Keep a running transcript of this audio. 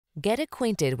Get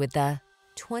acquainted with the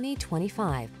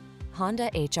 2025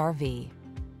 Honda HR-V.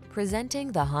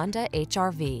 Presenting the Honda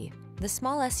HR-V, the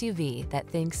small SUV that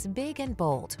thinks big and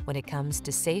bold when it comes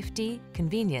to safety,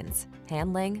 convenience,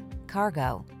 handling,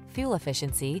 cargo, fuel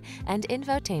efficiency, and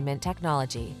infotainment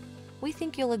technology. We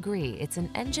think you'll agree it's an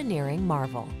engineering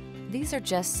marvel. These are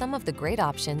just some of the great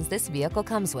options this vehicle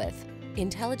comes with: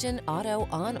 intelligent auto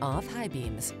on-off high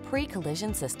beams,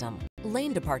 pre-collision system,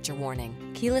 lane departure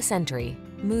warning, keyless entry,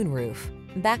 moonroof,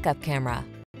 backup camera,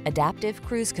 adaptive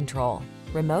cruise control,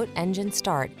 remote engine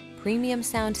start, premium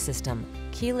sound system,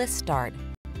 keyless start.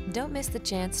 Don't miss the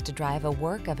chance to drive a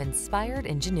work of inspired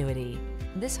ingenuity.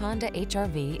 This Honda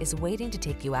HR-V is waiting to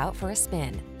take you out for a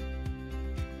spin.